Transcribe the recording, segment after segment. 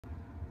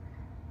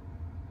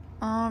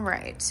All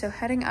right, so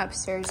heading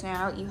upstairs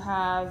now, you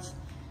have,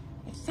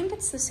 I think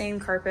it's the same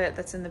carpet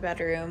that's in the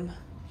bedroom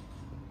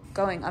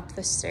going up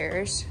the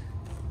stairs.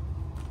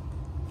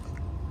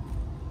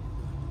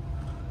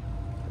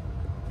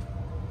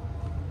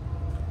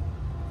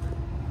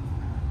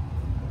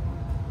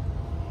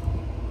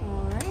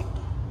 All right,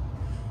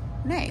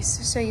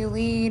 nice. So you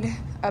lead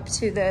up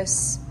to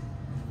this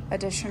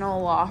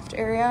additional loft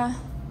area,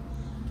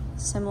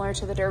 similar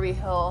to the Derby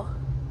Hill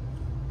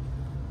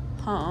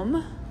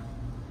home.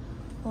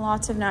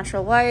 Lots of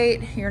natural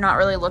light. You're not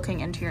really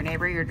looking into your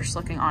neighbor, you're just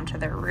looking onto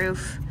their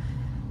roof,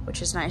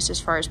 which is nice as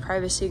far as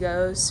privacy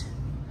goes.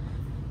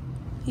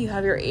 You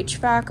have your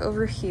HVAC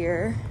over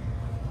here.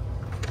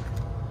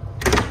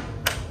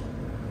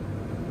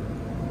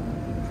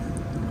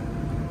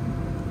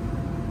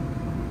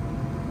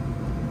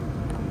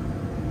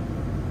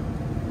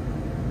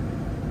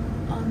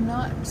 I'm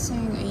not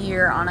seeing a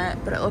year on it,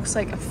 but it looks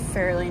like a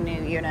fairly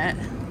new unit.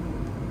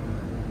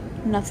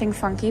 Nothing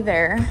funky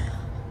there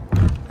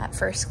at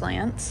first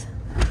glance.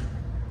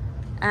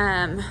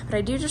 But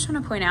I do just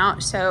want to point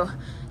out, so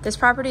this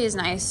property is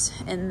nice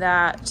in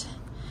that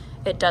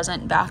it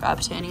doesn't back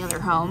up to any other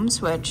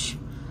homes, which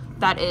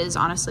that is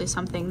honestly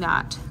something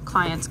that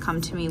clients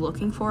come to me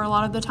looking for a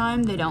lot of the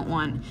time. They don't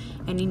want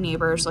any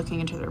neighbors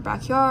looking into their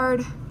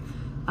backyard.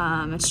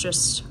 It's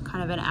just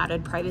kind of an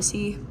added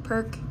privacy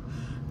perk.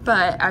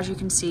 But as you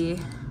can see,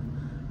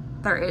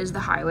 there is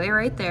the highway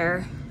right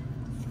there.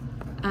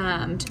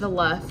 To the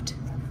left,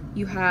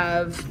 you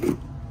have,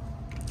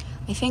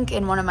 I think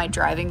in one of my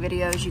driving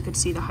videos, you could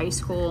see the high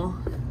school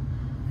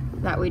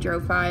that we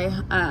drove by.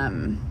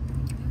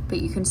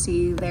 But you can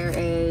see there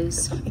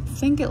is, I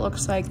think it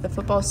looks like the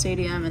football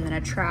stadium and then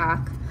a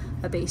track,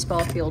 a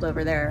baseball field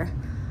over there.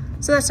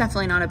 So that's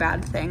definitely not a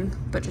bad thing,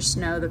 but just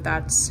know that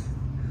that's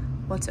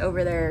what's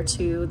over there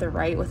to the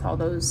right with all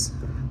those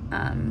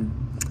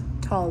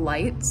tall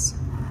lights.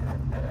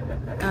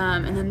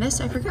 And then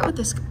this, I forget what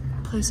this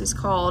place is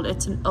called.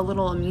 It's a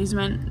little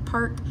amusement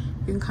park.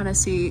 You can kind of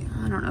see,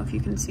 I don't know if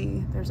you can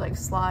see, there's like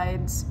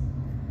slides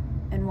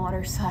and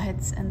water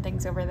slides and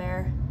things over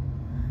there.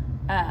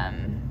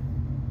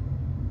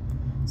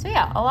 So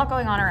yeah, a lot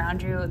going on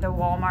around you. The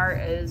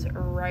Walmart is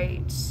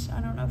right,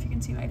 I don't know if you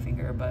can see my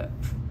finger, but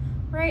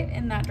right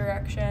in that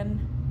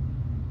direction.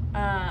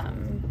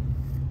 And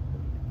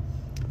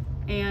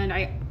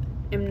I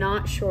am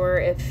not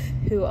sure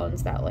who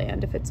owns that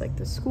land, if it's like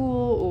the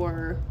school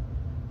or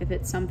if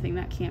it's something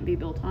that can't be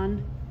built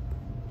on.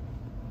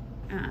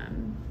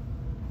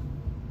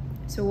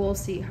 So we'll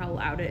see how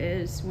loud it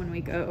is when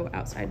we go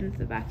outside into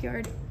the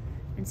backyard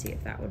and see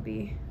if that would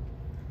be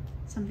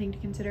something to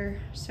consider.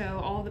 So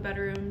all the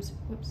bedrooms,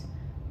 whoops,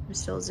 I'm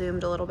still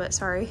zoomed a little bit,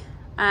 sorry.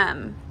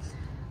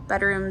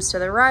 Bedrooms to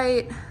the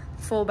right,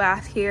 full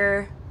bath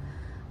here.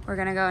 We're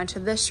gonna go into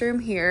this room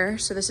here.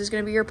 So this is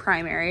gonna be your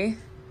primary.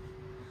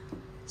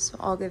 So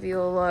I'll give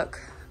you a look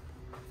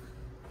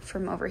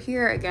from over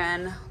here,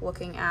 again,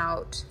 looking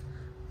out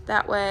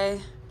that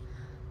way.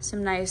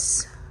 Some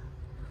nice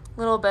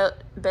little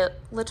bit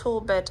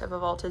of a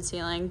vaulted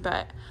ceiling,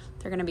 but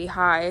they're gonna be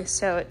high,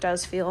 so it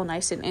does feel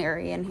nice and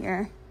airy in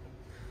here.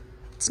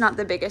 It's not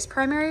the biggest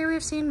primary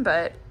we've seen,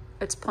 but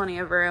it's plenty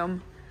of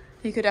room.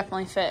 You could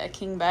definitely fit a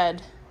king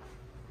bed,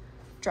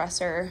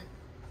 dresser,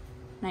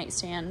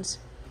 nightstands.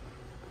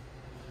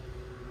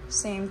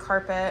 Same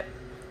carpet.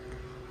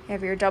 You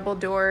have your double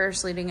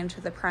doors leading into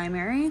the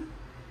primary.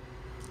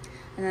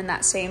 And then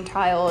that same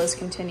tile is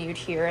continued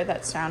here,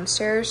 that's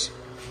downstairs.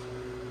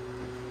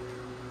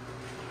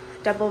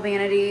 Double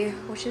vanity,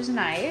 which is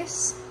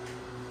nice.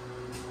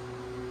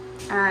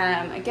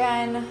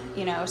 Again,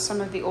 you know,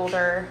 some of the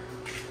older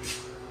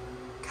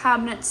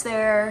cabinets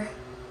there.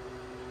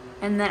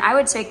 And then I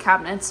would say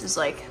cabinets is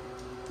like,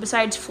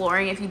 besides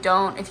flooring, if you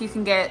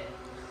can get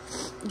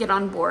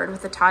on board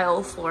with the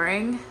tile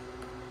flooring,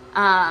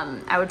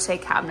 I would say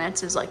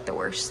cabinets is like the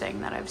worst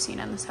thing that I've seen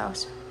in this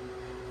house,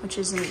 which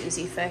is an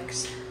easy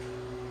fix.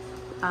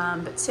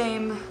 But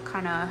same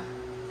kind of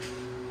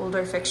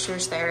older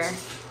fixtures there.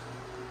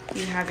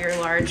 You have your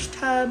large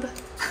tub.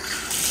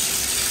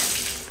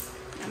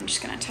 I'm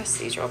just gonna test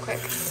these real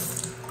quick.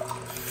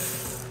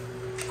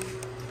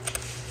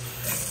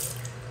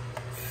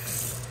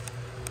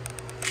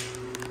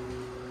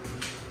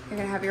 You're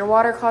gonna have your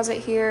water closet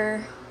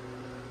here,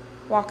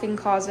 walk-in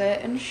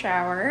closet and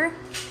shower.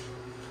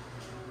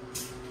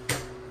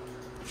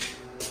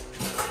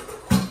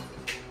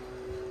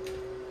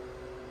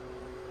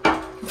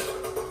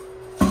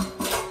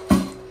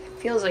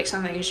 Feels like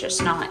something is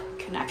just not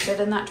connected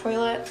in that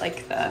toilet,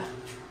 like the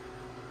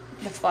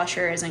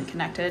flusher isn't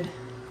connected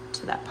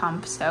to that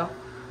pump, so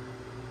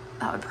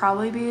that would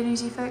probably be an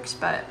easy fix,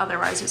 but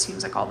otherwise it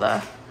seems like all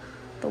the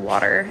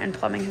water and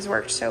plumbing has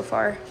worked so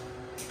far.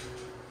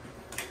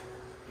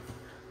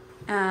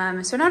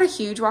 So not a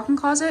huge walk-in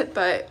closet,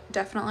 but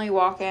definitely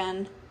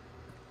walk-in.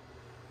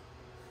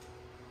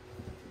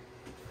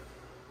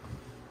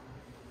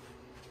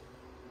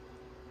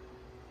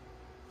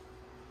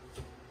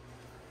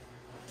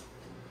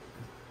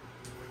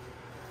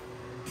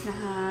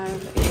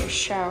 have your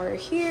shower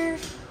here.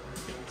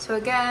 So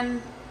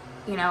again,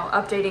 you know,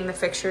 updating the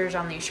fixtures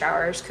on these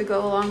showers could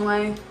go a long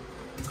way.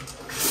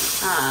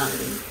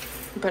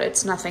 But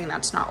it's nothing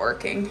that's not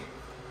working.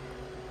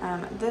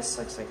 This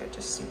looks like it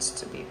just needs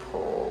to be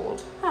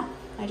pulled. Huh,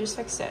 I just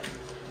fixed it.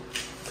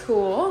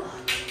 Cool.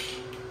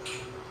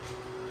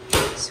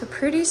 So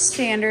pretty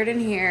standard in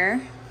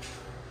here.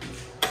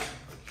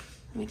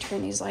 Let me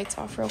turn these lights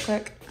off real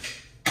quick.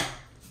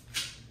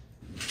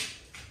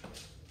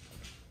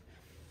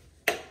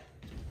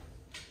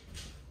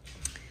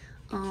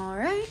 All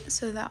right,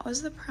 so that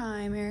was the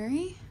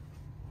primary.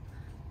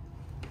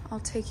 I'll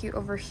take you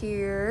over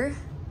here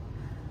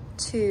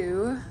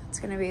to, it's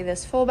gonna be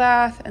this full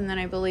bath, and then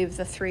I believe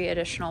the 3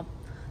 additional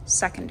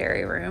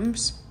secondary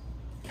rooms.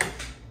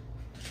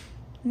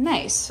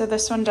 Nice, so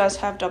this one does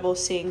have double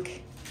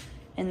sink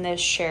in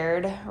this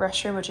shared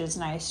restroom, which is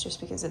nice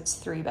just because it's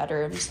 3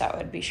 bedrooms that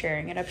would be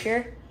sharing it up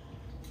here.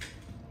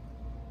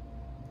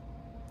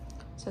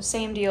 So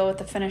same deal with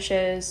the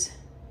finishes,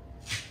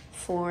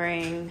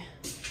 flooring,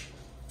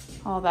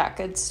 all that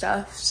good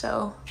stuff.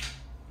 So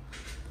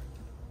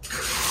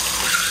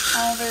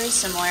all very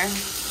similar.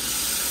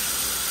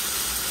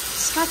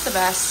 It's not the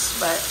best,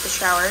 but the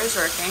shower is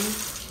working.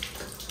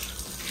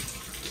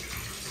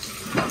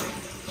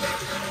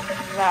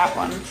 That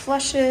one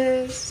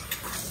flushes.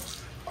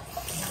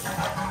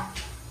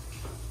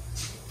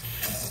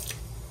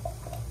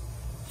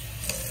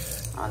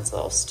 Oh, it's a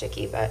little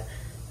sticky, but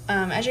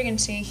as you can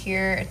see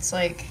here, it's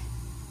like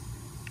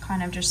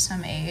kind of just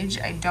some age.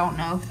 I don't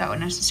know if that would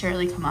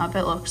necessarily come up.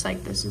 It looks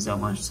like this is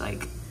almost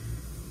like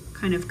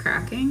kind of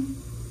cracking.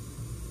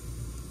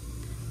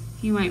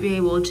 You might be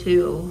able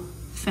to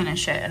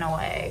finish it in a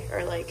way,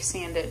 or like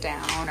sand it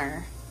down,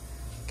 or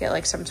get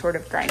like some sort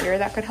of grinder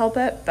that could help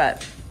it,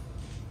 but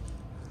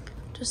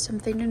just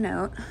something to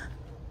note.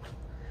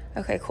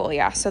 Okay, cool,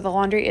 yeah. So the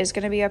laundry is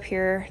gonna be up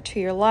here to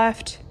your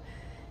left.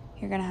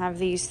 You're gonna have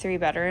these 3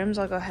 bedrooms.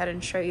 I'll go ahead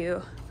and show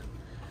you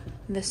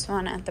this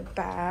one at the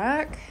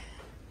back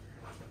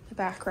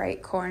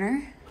right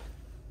corner,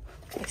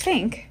 I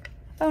think.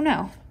 Oh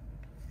no.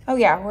 Oh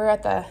yeah, we're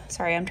at the,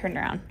 sorry, I'm turned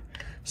around.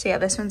 So yeah,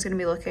 this one's gonna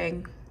be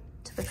looking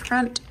to the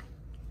front.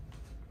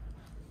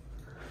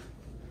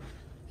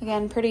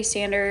 Again, pretty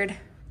standard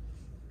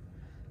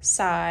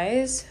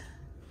size.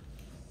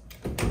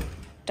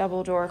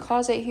 Double door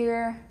closet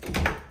here.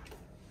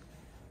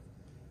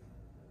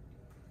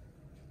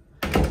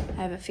 I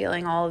have a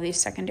feeling all of these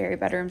secondary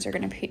bedrooms are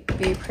gonna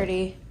be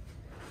pretty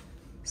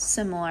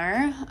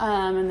similar.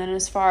 And then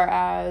as far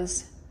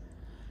as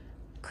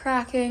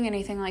cracking,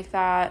 anything like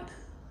that,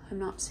 I'm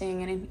not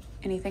seeing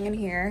anything in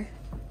here.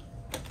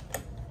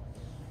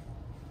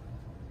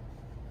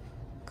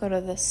 Go to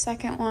the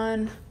second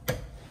one,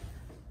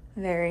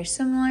 very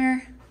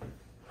similar.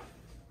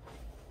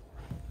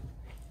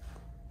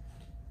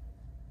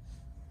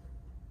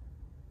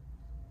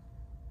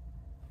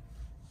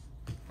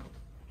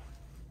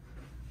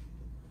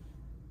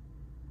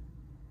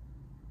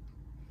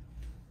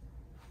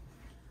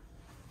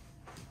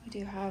 We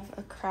do have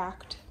a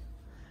cracked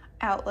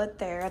outlet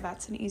there.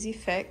 That's an easy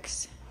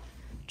fix.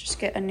 Just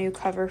get a new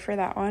cover for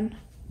that one.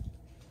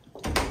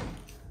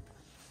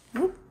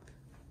 Oop.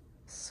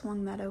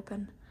 Swung that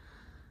open.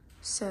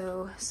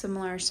 So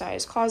similar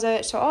size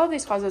closet. So all of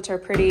these closets are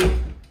pretty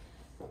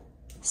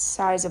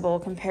sizable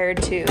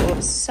compared to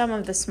some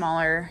of the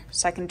smaller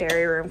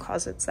secondary room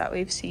closets that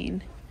we've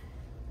seen.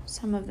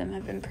 Some of them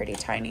have been pretty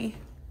tiny.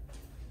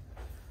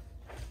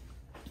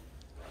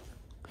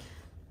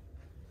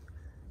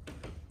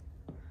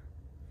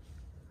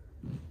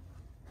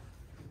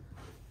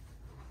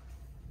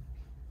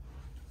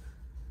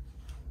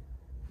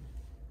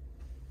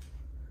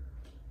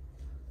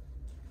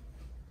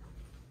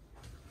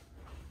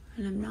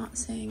 And I'm not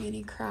seeing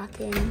any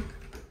cracking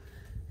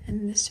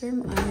in this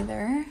room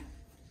either.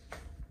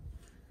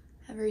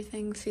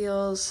 Everything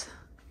feels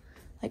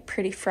like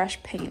pretty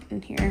fresh paint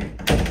in here.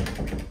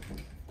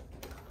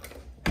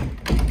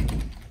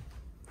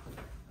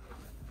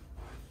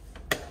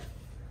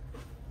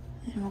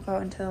 And we'll go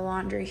into the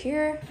laundry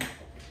here.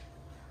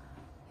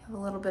 Have a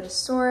little bit of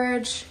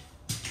storage.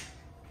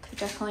 Could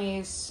definitely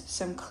use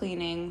some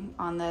cleaning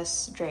on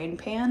this drain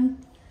pan,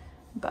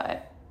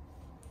 but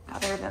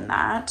other than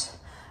that,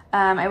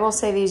 I will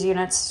say these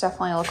units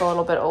definitely look a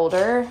little bit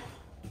older.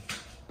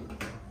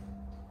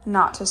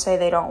 Not to say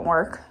they don't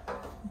work,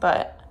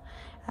 but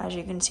as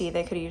you can see,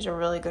 they could use a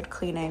really good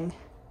cleaning.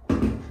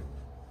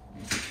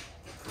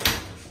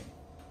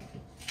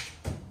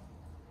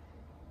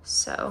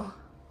 So,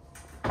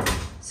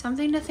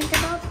 something to think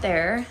about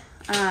there.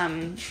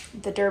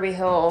 The Derby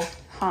Hill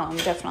home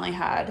definitely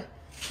had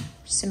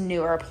some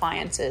newer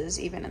appliances,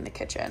 even in the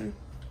kitchen,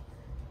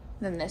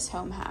 than this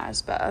home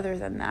has. But other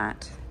than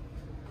that,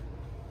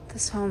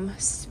 this home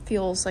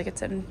feels like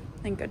it's in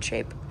good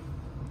shape.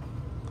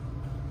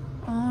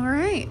 All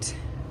right,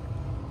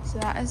 so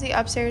that is the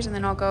upstairs, and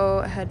then I'll go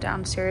ahead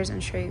downstairs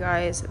and show you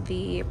guys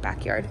the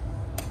backyard.